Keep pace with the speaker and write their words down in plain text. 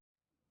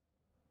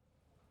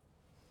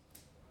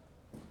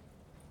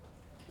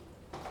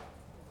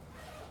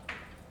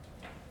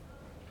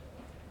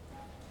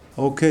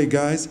Okay,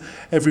 guys,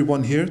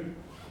 everyone here?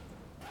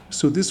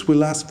 So this will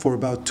last for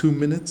about 2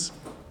 minutes.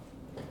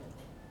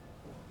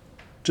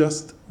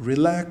 Just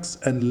relax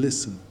and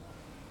listen.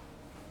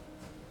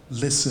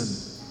 Listen.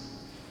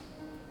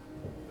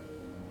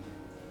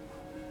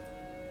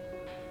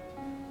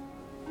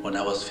 When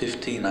I was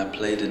 15, I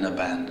played in a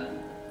band.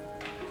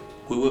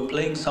 We were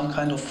playing some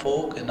kind of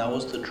folk and I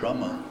was the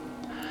drummer.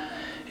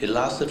 It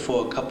lasted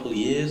for a couple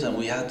years and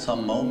we had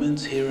some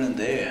moments here and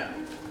there.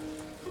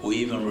 We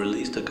even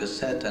released a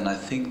cassette and I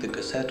think the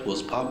cassette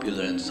was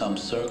popular in some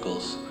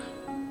circles,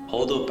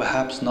 although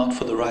perhaps not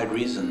for the right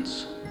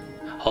reasons.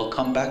 I'll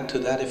come back to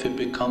that if it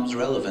becomes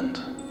relevant.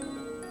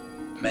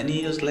 Many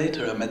years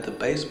later I met the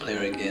bass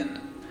player again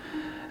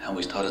and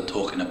we started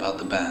talking about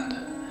the band.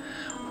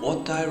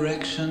 What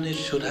direction it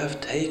should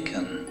have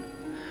taken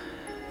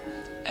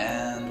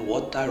and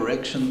what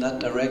direction that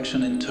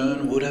direction in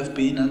turn would have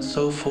been and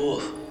so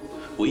forth.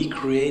 We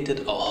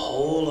created a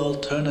whole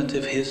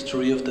alternative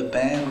history of the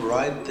band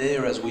right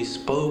there as we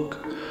spoke.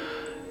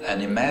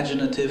 An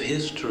imaginative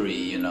history,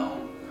 you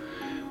know,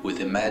 with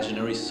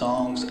imaginary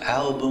songs,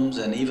 albums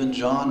and even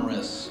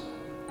genres.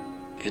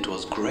 It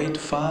was great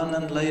fun,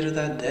 and later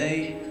that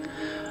day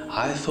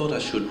I thought I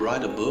should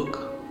write a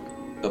book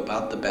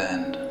about the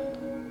band.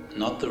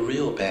 Not the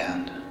real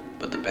band,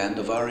 but the band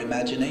of our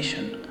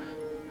imagination.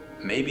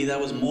 Maybe that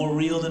was more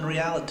real than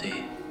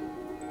reality.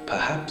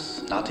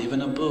 Perhaps not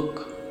even a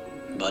book,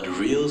 but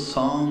real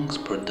songs,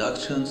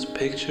 productions,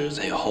 pictures,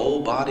 a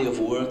whole body of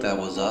work that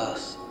was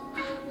us.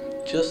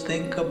 Just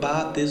think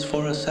about this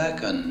for a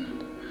second.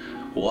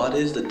 What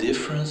is the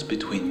difference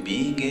between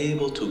being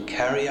able to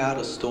carry out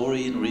a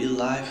story in real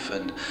life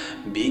and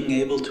being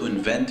able to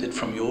invent it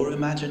from your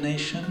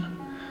imagination?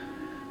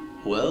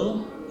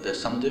 Well, there's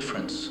some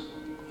difference,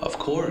 of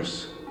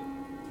course.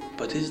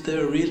 But is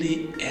there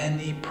really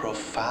any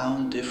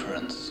profound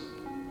difference?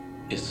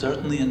 It's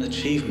certainly an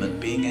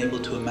achievement being able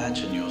to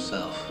imagine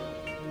yourself.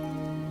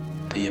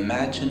 The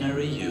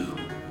imaginary you.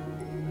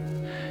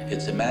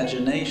 It's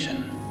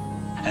imagination.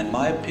 And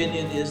my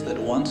opinion is that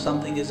once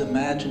something is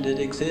imagined, it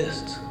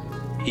exists.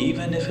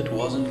 Even if it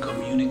wasn't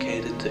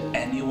communicated to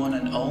anyone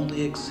and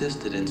only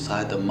existed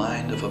inside the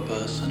mind of a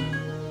person.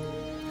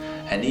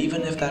 And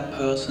even if that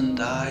person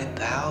died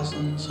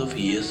thousands of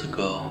years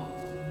ago,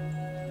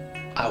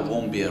 I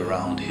won't be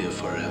around here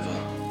forever.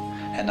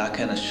 And I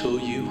can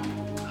assure you,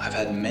 I've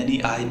had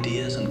many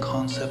ideas and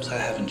concepts I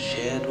haven't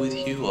shared with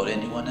you or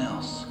anyone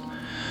else.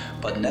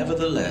 But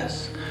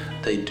nevertheless,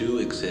 they do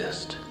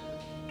exist.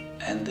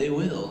 And they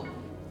will.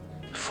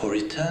 For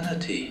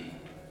eternity.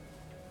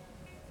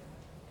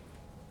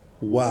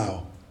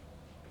 Wow.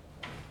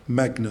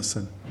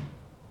 Magnussen.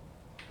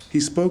 He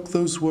spoke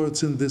those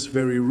words in this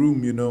very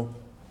room, you know.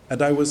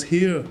 And I was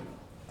here.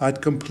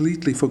 I'd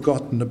completely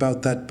forgotten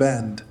about that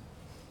band.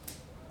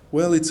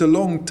 Well, it's a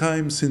long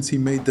time since he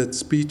made that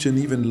speech and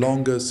even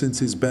longer since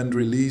his band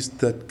released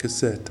that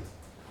cassette.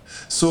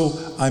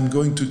 So I'm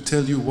going to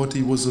tell you what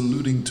he was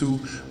alluding to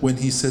when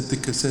he said the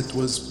cassette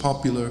was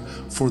popular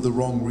for the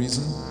wrong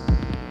reason.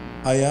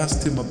 I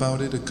asked him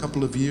about it a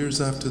couple of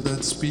years after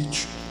that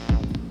speech.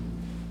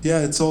 Yeah,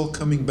 it's all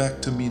coming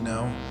back to me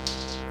now.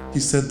 He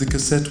said the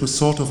cassette was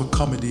sort of a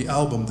comedy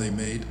album they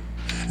made,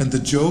 and the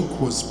joke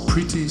was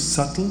pretty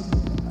subtle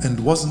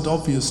and wasn't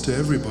obvious to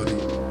everybody.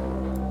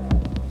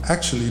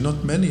 Actually,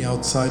 not many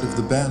outside of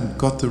the band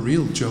got the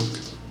real joke.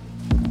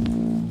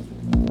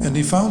 And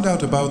he found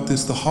out about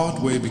this the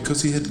hard way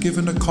because he had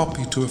given a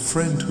copy to a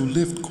friend who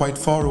lived quite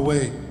far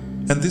away.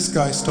 And this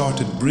guy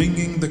started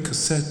bringing the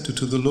cassette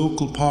to the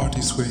local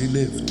parties where he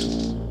lived.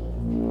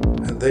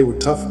 And they were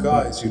tough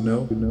guys, you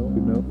know.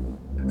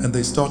 And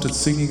they started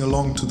singing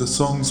along to the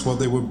songs while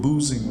they were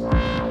boozing.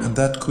 And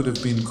that could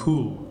have been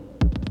cool.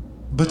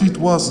 But it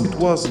wasn't.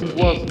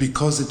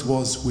 Because it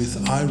was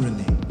with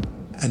irony.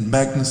 And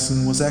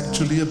Magnussen was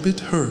actually a bit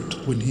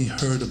hurt when he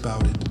heard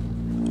about it.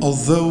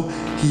 Although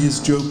he is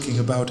joking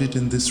about it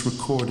in this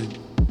recording.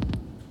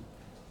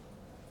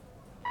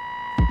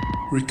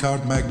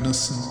 Richard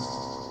Magnussen.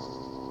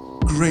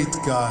 Great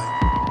guy.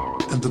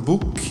 And the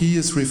book he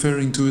is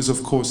referring to is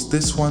of course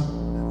this one,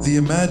 The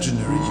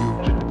Imaginary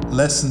You,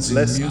 Lessons in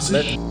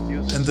Music.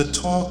 And the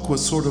talk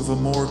was sort of a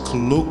more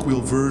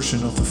colloquial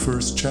version of the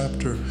first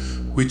chapter,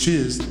 which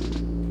is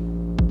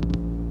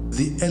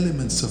the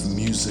elements of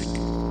music.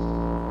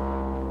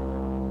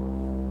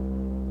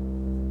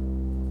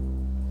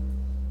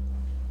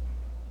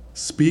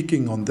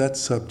 Speaking on that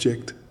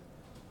subject,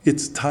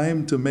 it's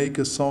time to make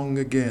a song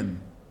again.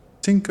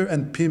 Tinker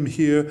and Pim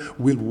here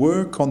will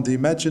work on the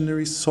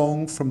imaginary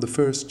song from the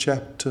first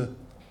chapter.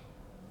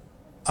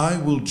 I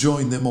will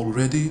join them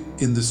already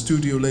in the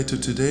studio later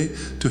today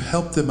to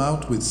help them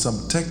out with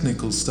some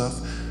technical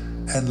stuff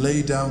and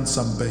lay down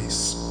some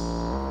bass.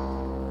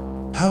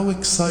 How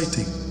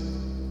exciting!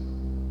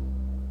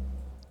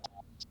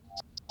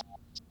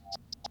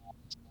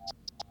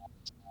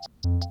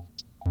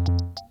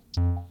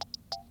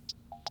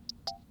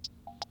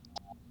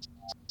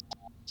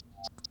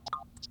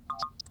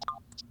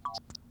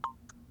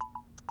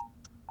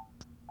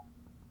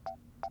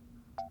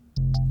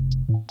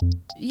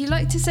 you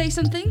like to say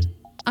something?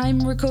 I'm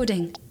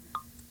recording.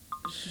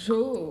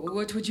 So,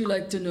 what would you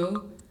like to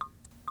know?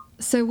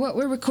 So what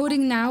we're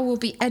recording now will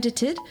be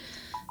edited,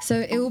 so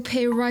it will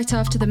appear right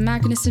after the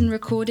Magnussen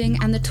recording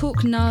and the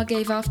talk Na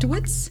gave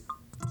afterwards.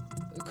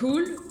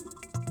 Cool?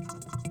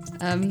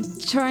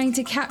 Trying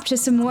to capture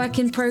some work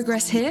in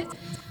progress here,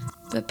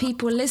 but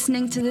people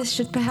listening to this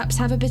should perhaps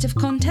have a bit of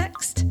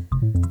context.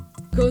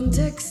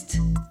 Context?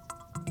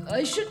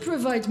 I should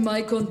provide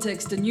my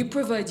context and you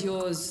provide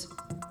yours.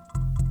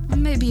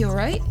 Maybe you're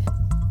right.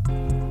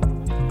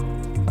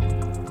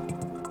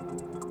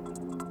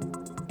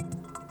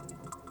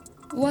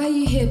 Why are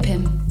you here,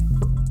 Pim?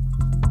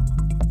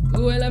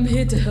 Well, I'm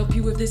here to help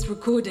you with this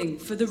recording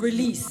for the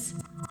release.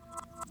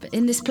 But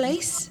in this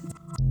place?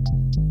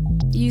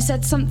 You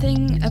said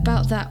something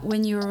about that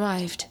when you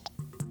arrived.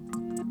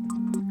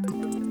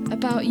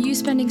 About you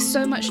spending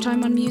so much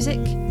time on music.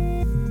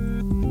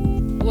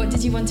 What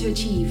did you want to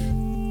achieve?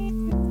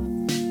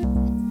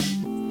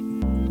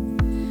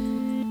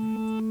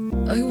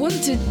 I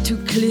wanted to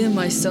clear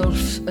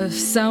myself of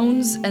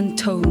sounds and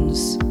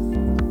tones.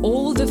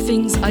 All the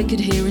things I could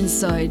hear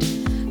inside,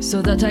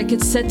 so that I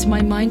could set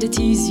my mind at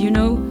ease,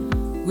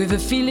 with a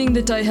feeling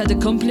that I had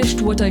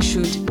accomplished what I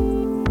should,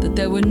 that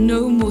there were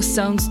no more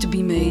sounds to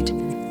be made.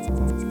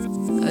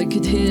 I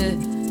could hear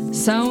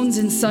sounds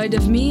inside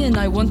of me and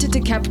I wanted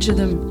to capture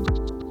them.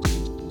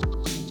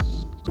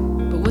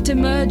 But what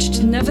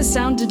emerged never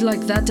sounded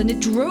like that and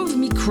it drove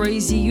me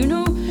crazy,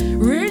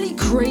 really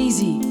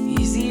crazy.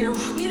 Easier,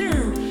 sweeter.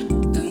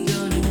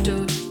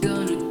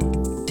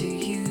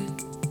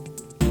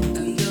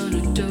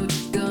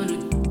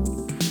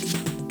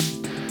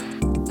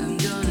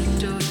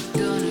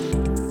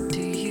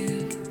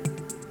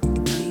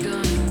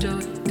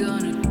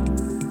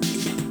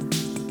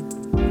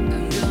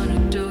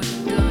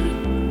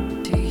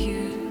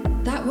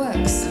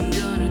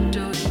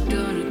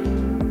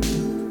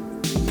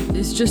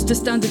 It's just a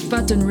standard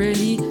pattern,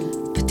 really,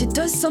 but it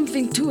does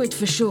something to it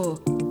for sure.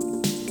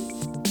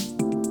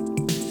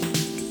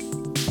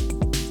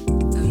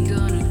 I'm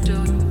gonna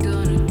do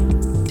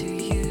to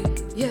you.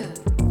 Yeah.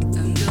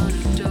 I'm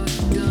gonna do.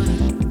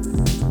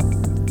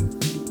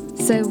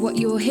 So what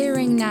you're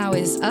hearing now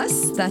is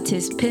us, that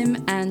is Pim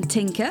and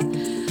Tinker,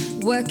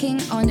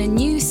 working on a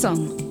new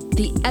song,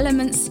 The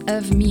Elements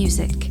of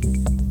Music.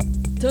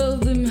 Tell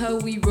them how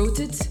we wrote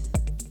it.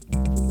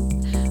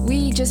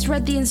 We just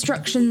read the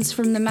instructions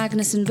from the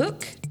Magnussen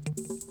book.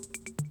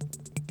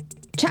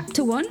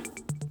 Chapter 1.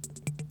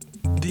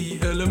 The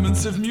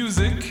elements of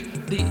music.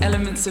 The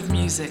elements of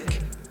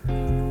music.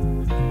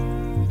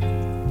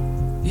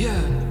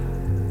 Yeah.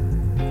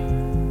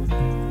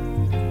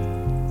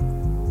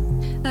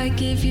 I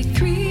give you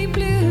 3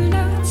 blue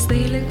notes,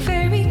 they look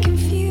very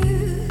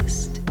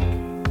confused.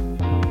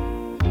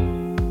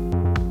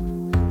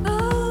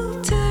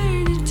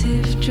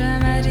 Alternative,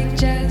 dramatic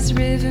jazz,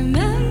 rhythm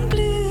and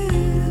blues.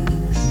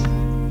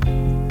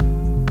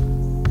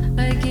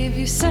 I give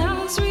you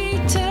sounds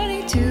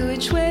returning to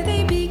which way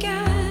they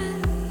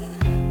began.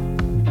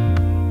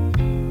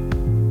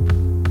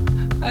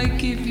 I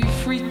give you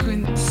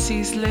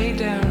frequencies laid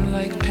down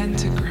like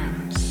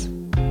pentagrams.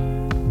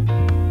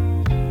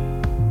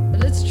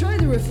 Let's try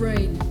the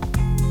refrain.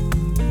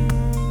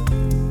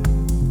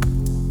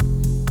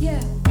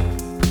 Yeah.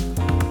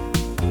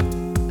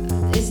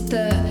 It's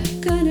the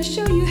gonna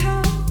show you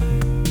how,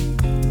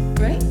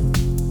 right?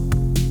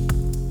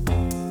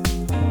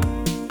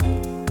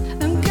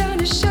 I'm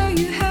gonna show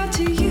you how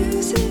to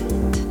use it.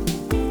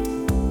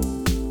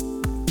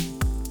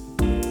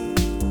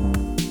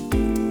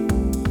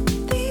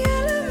 The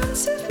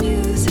elements of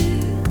music.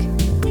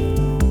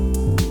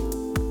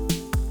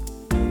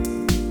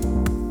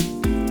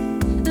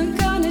 I'm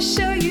gonna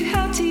show you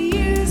how to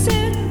use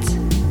it.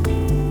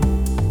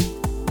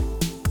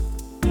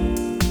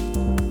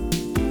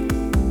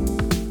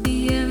 The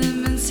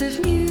elements of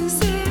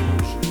music.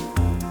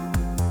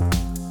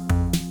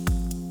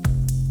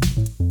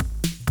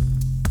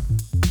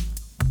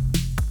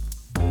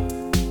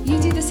 You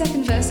do the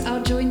second verse,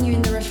 I'll join you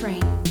in the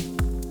refrain.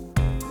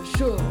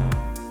 Sure.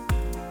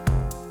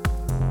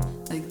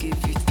 I give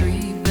you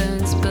 3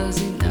 bands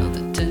buzzing, now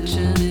the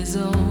tension is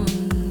on.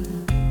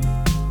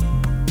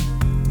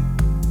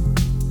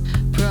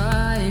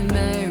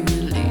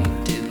 Primarily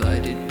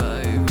divided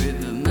by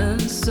rhythm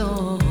and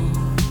song.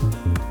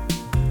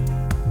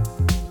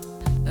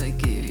 I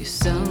give you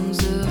sounds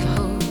of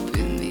hope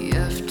in the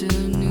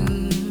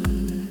afternoon.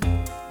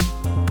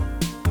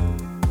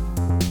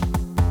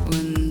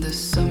 When the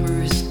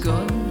summer is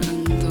gone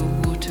and the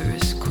water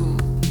is cool.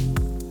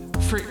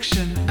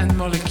 Friction and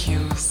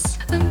molecules.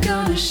 I'm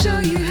gonna show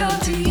you how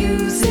to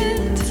use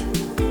it.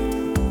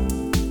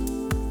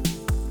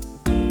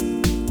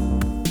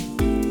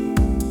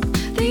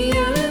 The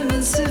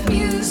elements of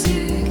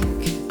music.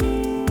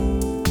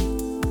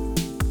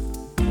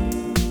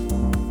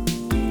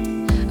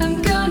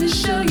 I'm gonna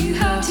show you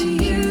how to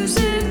use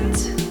it.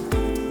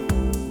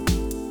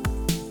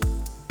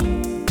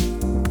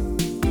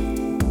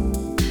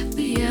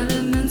 The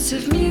elements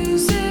of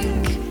music.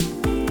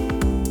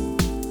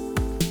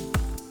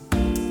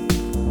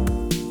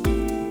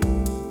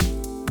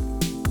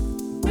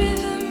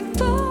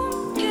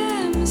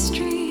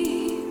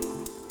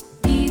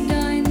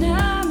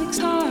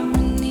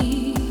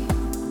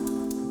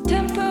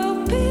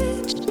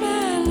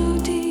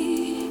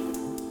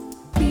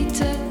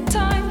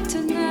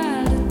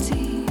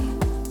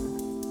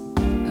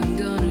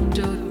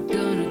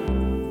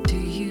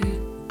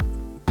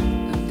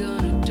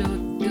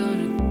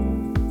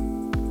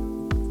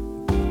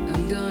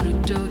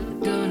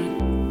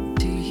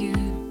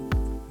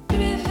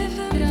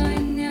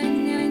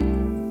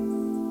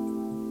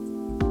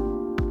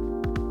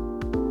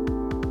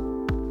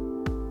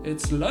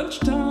 It's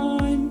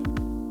lunchtime.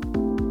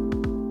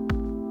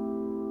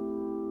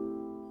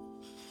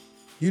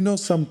 You know,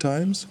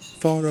 sometimes,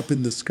 far up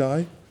in the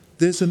sky,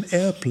 there's an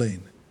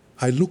airplane.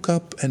 I look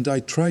up and I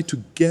try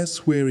to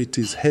guess where it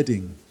is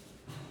heading.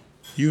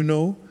 You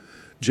know,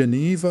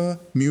 Geneva,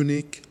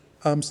 Munich,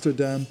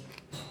 Amsterdam.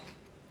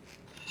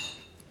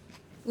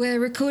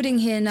 We're recording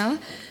here now.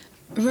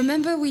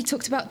 Remember we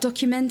talked about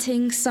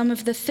documenting some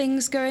of the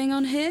things going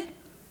on here?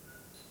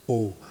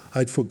 Oh,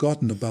 I'd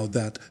forgotten about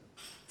that.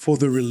 For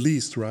the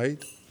release,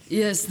 right?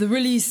 Yes, the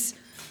release.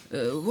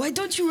 Why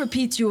don't you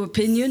repeat your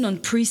opinion on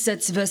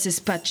presets versus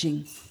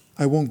patching?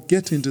 I won't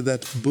get into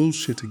that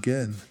bullshit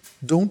again.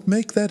 Don't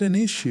make that an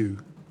issue.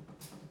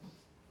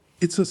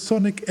 It's a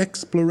sonic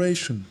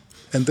exploration,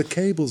 and the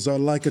cables are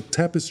like a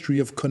tapestry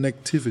of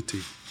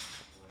connectivity.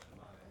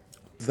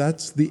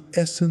 That's the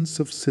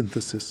essence of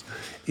synthesis,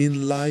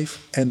 in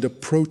life and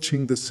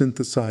approaching the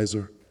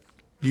synthesizer.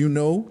 You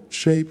know,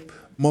 shape,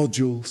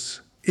 modules,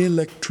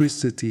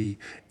 electricity,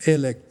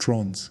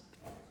 electrons.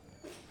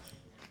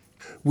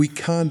 We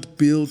can't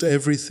build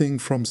everything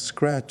from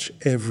scratch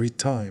every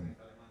time.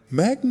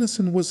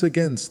 Magnussen was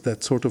against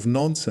that sort of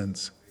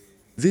nonsense.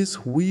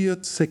 This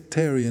weird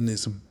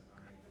sectarianism.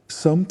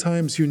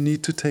 Sometimes you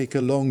need to take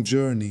a long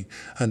journey,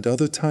 and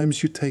other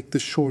times you take the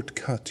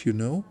shortcut, you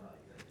know?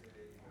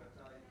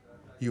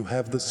 You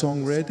have the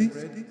song ready?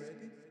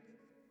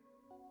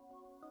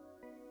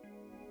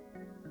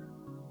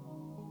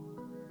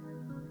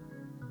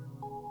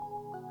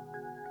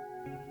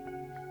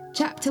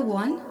 Chapter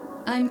 1,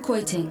 I'm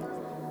quoting.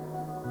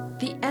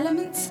 The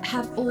elements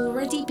have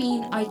already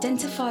been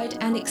identified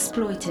and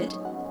exploited.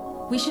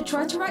 We should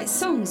try to write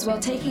songs while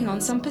taking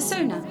on some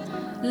persona.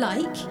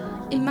 Like,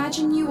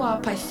 imagine you are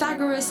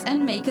Pythagoras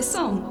and make a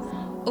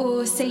song,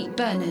 or Saint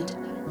Bernard.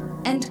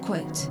 End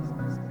quote.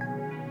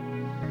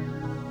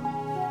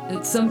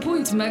 At some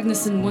point,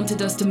 Magnussen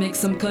wanted us to make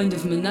some kind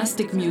of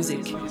monastic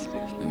music.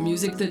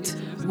 Music that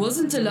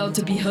wasn't allowed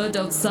to be heard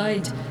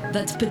outside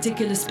that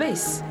particular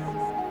space.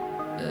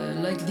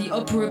 Like the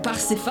opera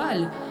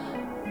Parsifal.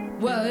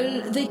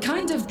 Well, they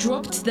kind of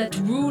dropped that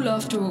rule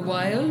after a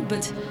while,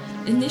 but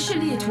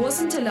initially it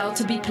wasn't allowed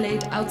to be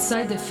played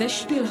outside the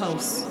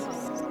Festspielhaus.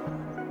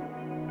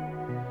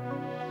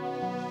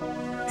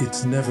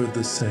 It's never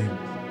the same.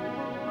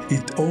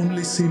 It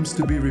only seems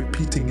to be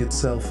repeating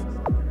itself.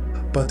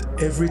 But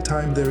every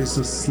time there is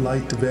a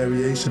slight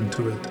variation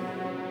to it.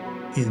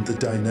 In the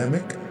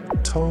dynamic,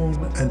 tone,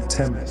 and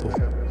tempo.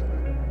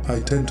 I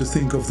tend to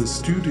think of the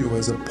studio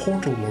as a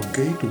portal or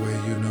gateway,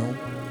 you know,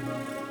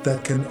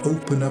 that can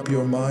open up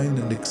your mind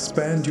and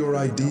expand your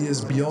ideas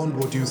beyond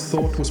what you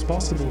thought was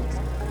possible.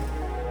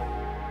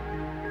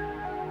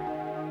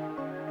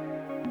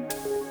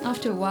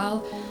 After a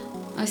while,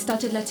 I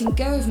started letting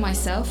go of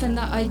myself and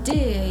that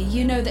idea,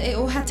 you know, that it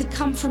all had to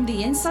come from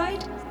the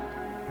inside.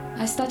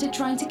 I started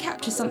trying to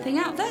capture something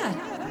out there.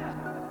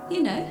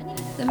 You know,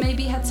 that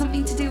maybe had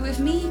something to do with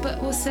me, but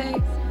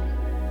also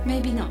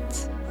maybe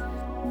not.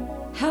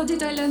 How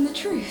did I learn the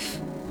truth?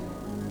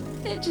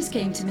 It just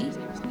came to me.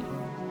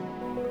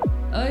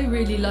 I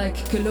really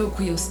like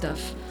colloquial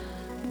stuff,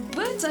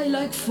 but I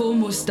like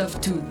formal stuff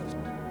too.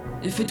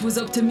 If it was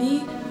up to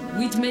me,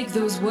 we'd make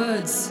those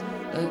words,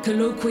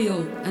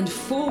 colloquial and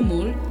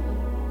formal,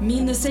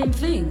 mean the same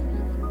thing.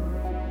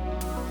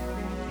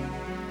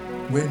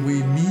 When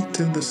we meet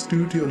in the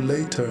studio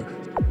later,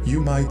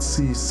 you might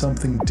see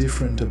something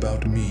different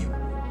about me.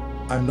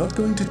 I'm not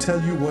going to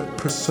tell you what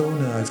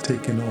persona I've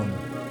taken on,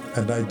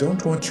 and I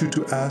don't want you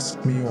to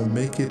ask me or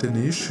make it an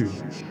issue.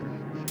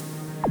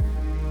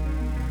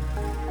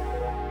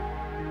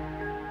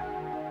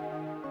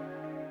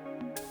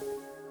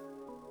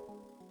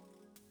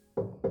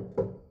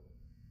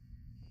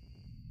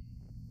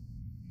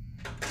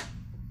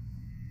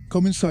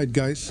 Come inside,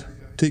 guys.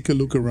 Take a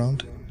look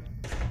around.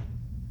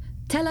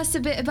 Tell us a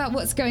bit about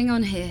what's going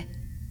on here.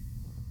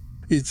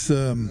 It's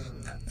a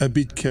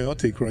bit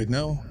chaotic right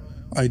now.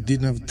 I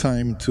didn't have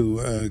time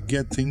to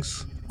get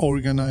things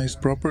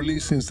organized properly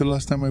since the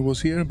last time I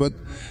was here, but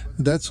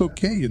that's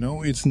okay, you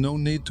know. It's no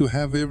need to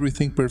have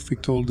everything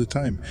perfect all the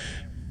time.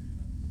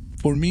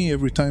 For me,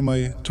 every time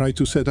I try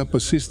to set up a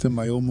system,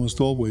 I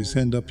almost always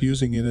end up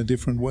using it in a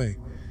different way.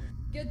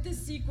 Get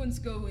this sequence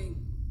going.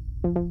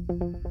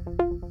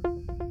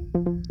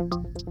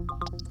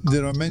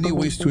 There are many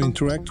ways to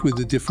interact with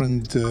the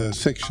different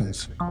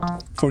sections.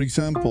 For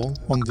example,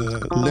 on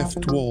the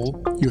left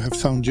wall, you have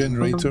sound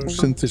generators,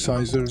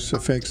 synthesizers,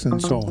 effects, and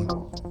so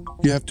on.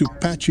 You have to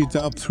patch it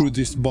up through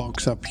this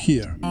box up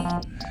here.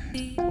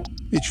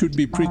 It should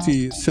be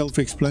pretty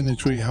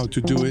self-explanatory how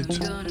to do it.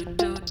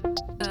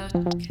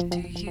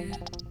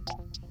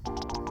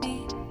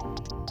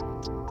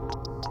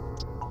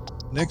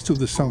 Next to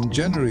the sound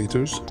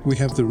generators, we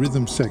have the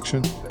rhythm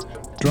section,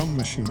 drum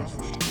machine,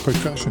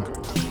 percussion,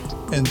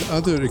 and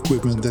other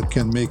equipment that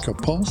can make a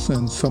pulse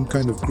and some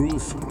kind of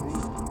groove.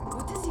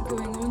 What is he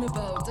going on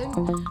about?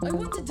 I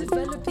want to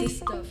develop this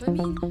stuff.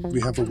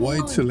 We have a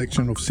wide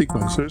selection of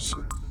sequencers.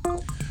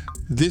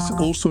 This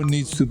also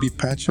needs to be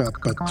patched up,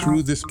 but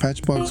through this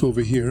patch box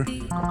over here,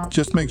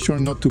 just make sure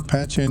not to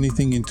patch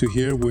anything into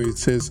here where it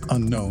says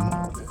unknown.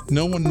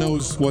 No one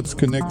knows what's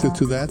connected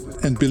to that,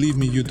 and believe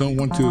me, you don't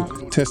want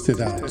to test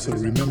it out. So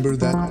remember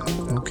that?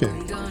 Okay.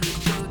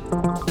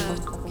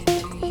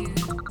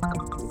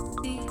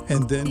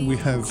 And then we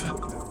have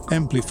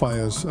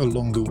amplifiers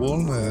along the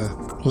wall.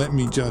 Let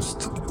me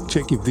just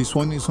check if this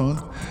one is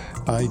on.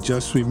 I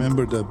just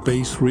remember the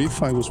bass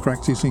riff I was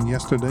practicing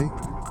yesterday.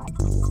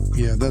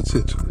 Yeah, that's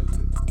it.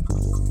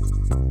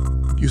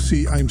 You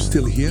see, I'm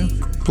still here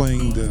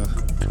playing the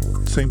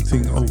same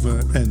thing over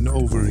and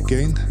over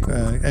again.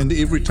 And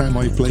every time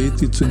I play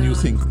it, it's a new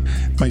thing.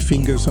 My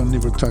fingers are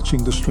never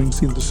touching the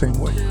strings in the same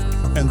way.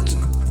 And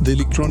the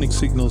electronic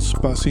signals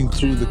passing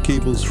through the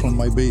cables from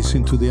my bass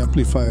into the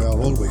amplifier are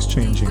always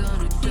changing.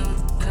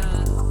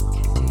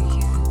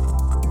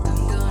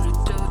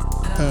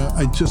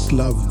 I just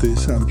love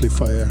this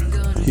amplifier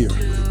here.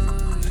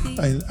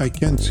 I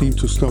can't seem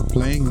to stop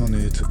playing on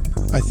it.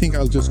 I think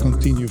I'll just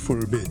continue for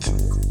a bit.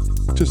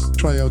 Just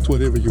try out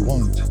whatever you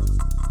want.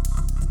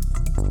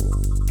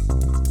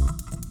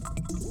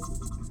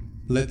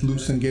 Let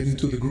loose and get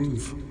into the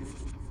groove.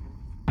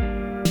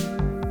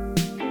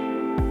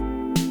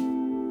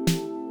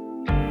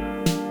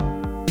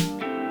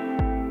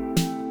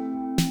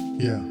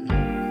 Yeah.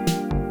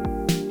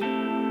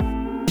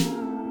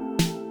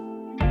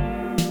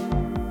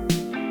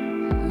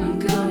 I'm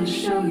gonna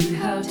show you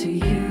how to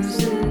use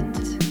it.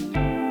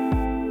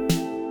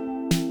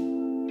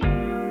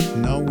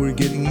 Now we're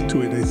getting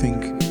into it, I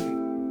think.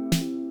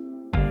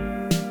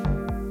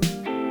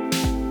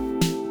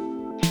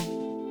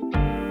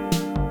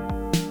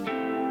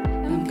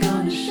 I'm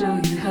gonna show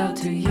you how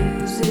to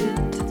use it.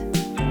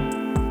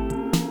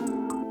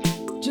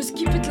 Just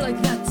keep it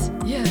like that,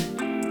 yeah.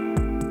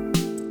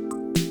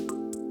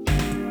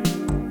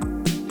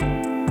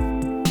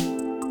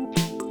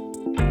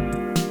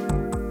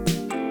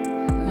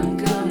 I'm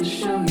gonna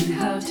show you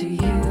how to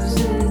use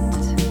it.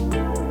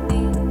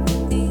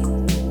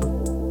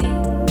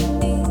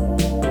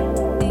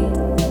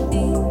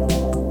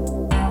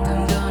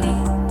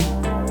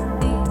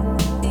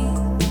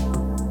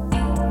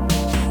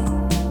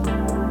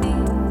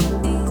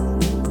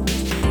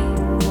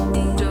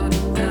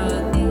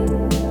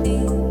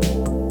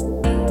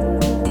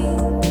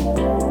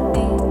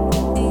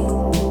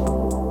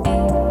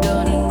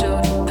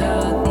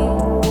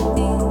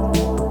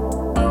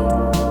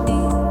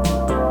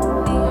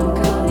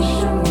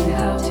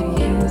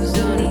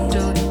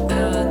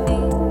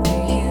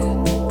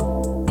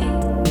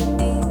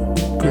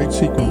 Great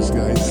sequence,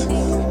 guys.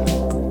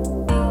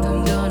 I'm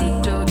gonna do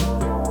it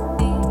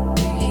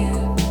to you.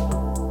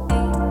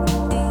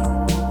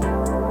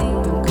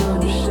 I'm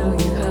gonna show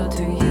you how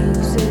to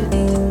use it.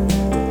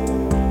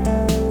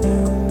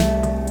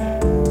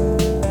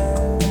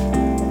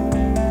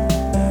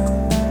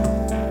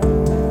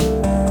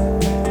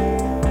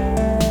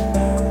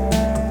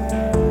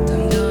 I'm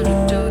gonna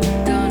do it,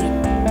 gonna.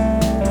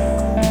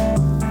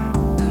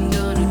 I'm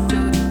gonna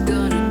do it,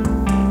 gonna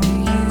to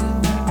you.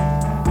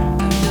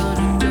 I'm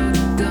gonna do it, gonna. I'm gonna do it, gonna to you. I'm gonna do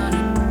it, gonna.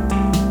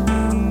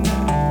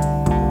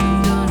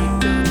 I'm gonna do it, gonna to you. I'm gonna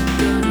do it,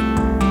 gonna.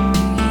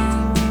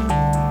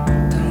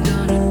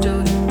 I'm gonna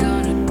do it,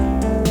 gonna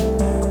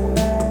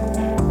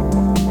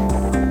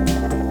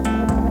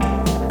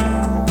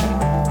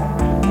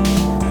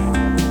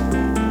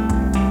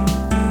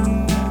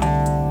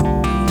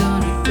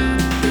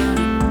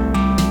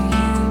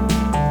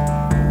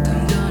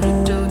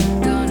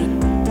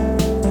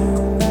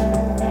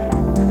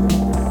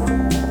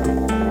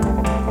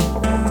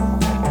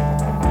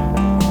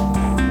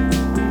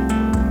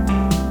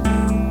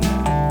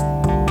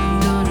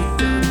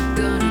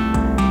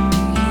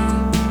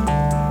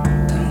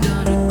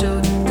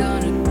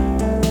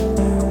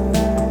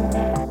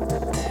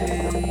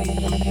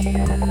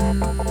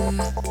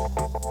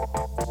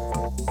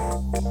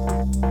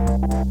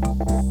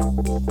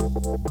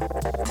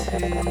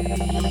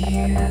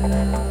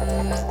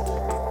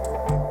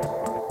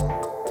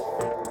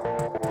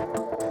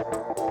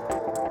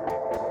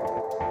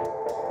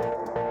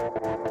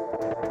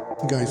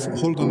Guys,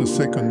 hold on a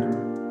second.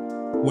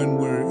 When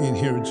we're in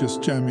here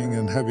just jamming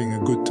and having a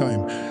good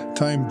time,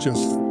 time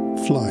just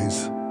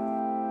flies.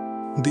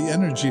 The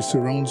energy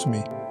surrounds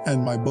me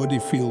and my body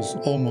feels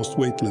almost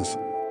weightless.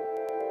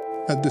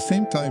 At the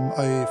same time,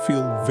 I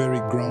feel very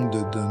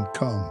grounded and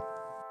calm.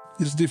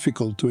 It's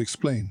difficult to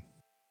explain.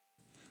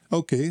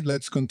 Okay,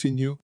 let's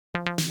continue.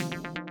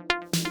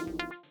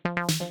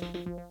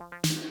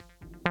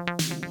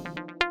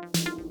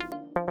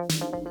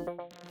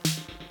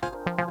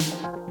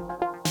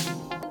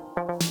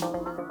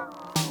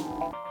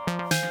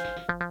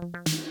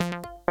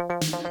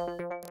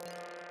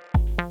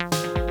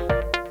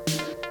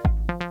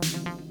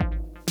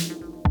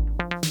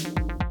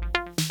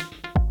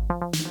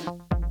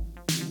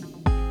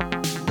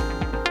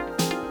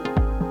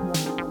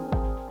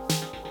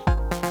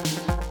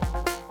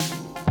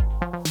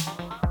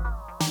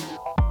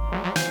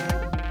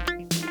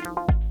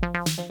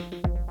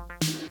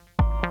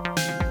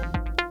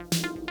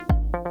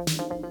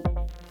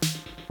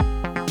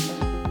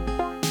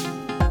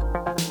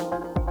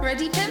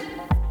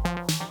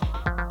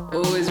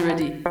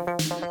 ready.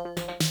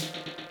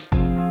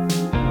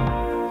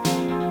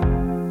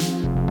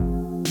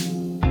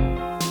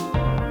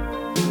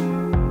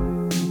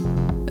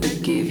 I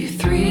give you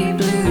 3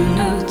 blue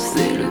notes,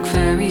 they look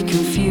very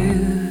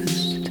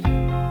confused.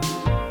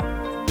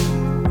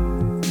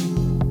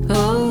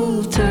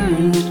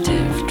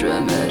 Alternative,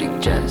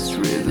 dramatic jazz,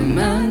 rhythm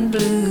and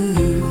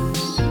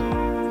blues.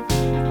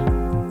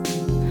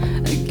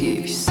 I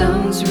gave you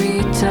sounds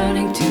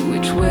returning to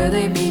which where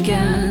they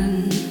began.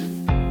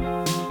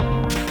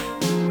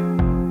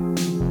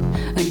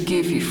 I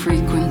give you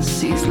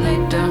frequencies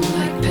laid down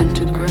like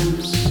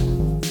pentagrams.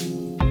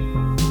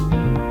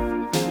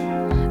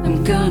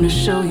 I'm gonna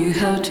show you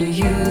how to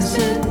use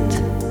it.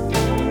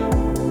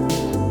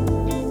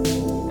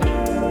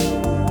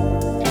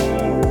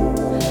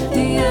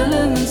 The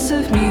elements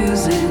of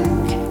music.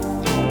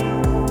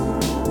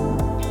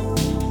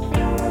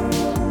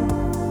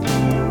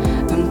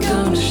 I'm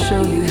gonna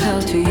show you how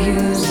to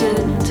use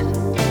it.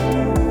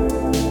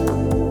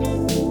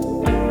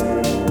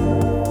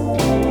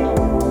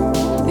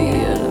 The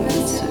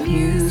elements of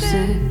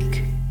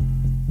music.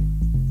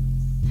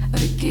 I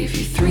gave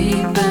you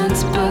 3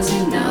 bands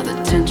buzzing, now the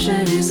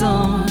tension is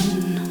on.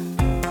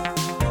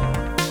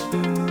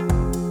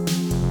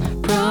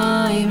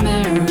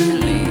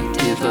 Primarily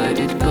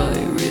divided by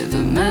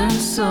rhythm and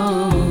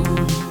song.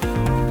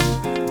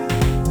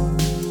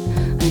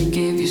 I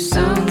gave you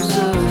sounds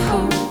of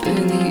hope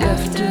in the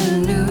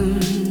afternoon,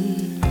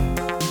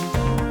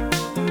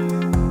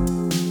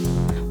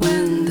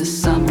 when the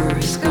summer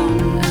is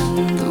gone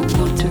and the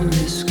water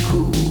is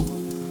cool.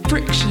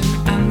 Friction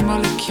and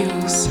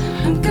molecules.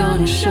 I'm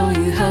gonna show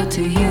you how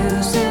to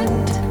use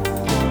it.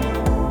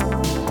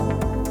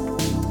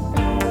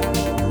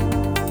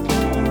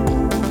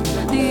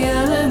 The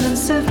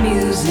elements of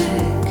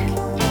music.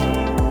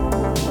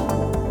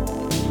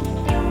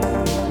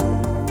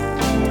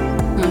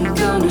 I'm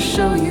gonna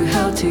show you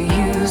how to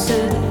use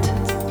it.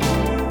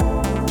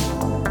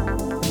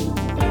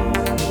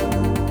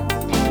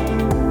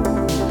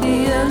 The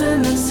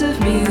elements of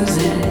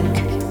music.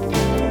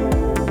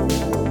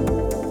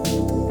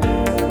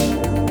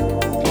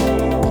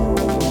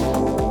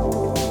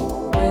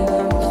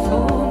 Rhythm,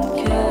 form,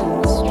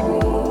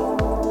 chemistry.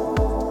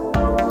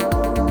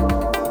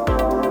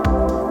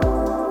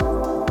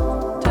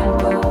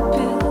 Tempo,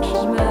 pitch,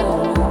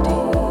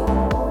 melody.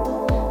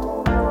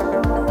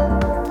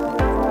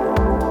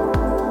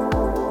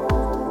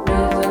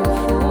 Rhythm,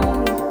 form.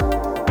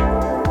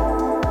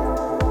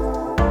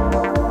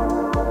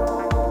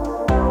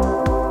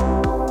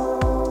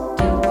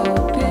 Tempo,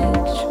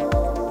 pitch.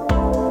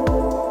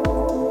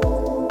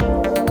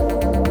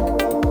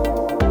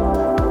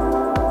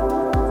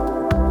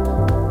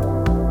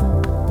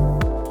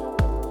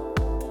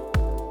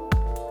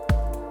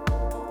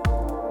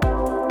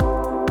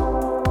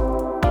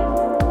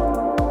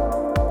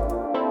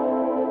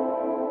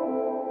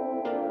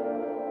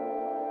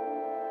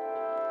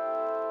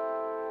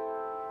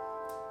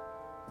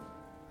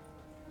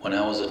 When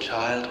I was a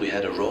child, we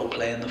had a role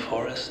play in the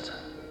forest.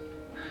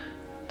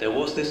 There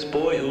was this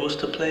boy who was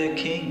to play a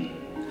king,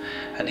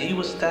 and he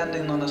was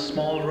standing on a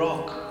small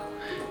rock,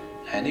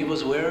 and he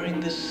was wearing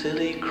this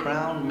silly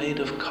crown made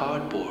of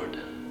cardboard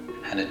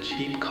and a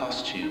cheap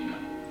costume.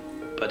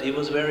 But he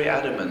was very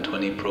adamant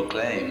when he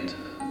proclaimed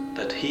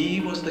that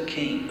he was the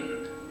king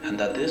and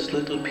that this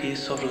little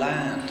piece of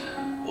land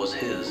was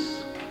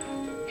his.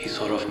 He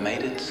sort of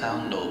made it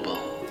sound noble.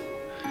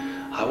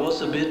 I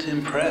was a bit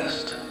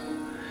impressed.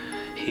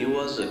 He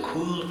was a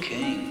cool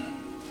king.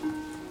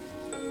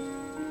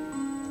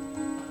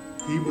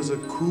 He was a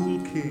cool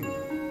king.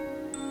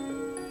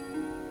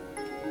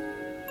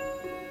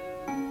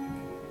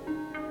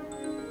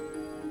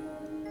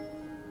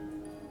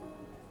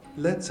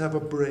 Let's have a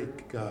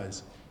break,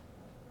 guys.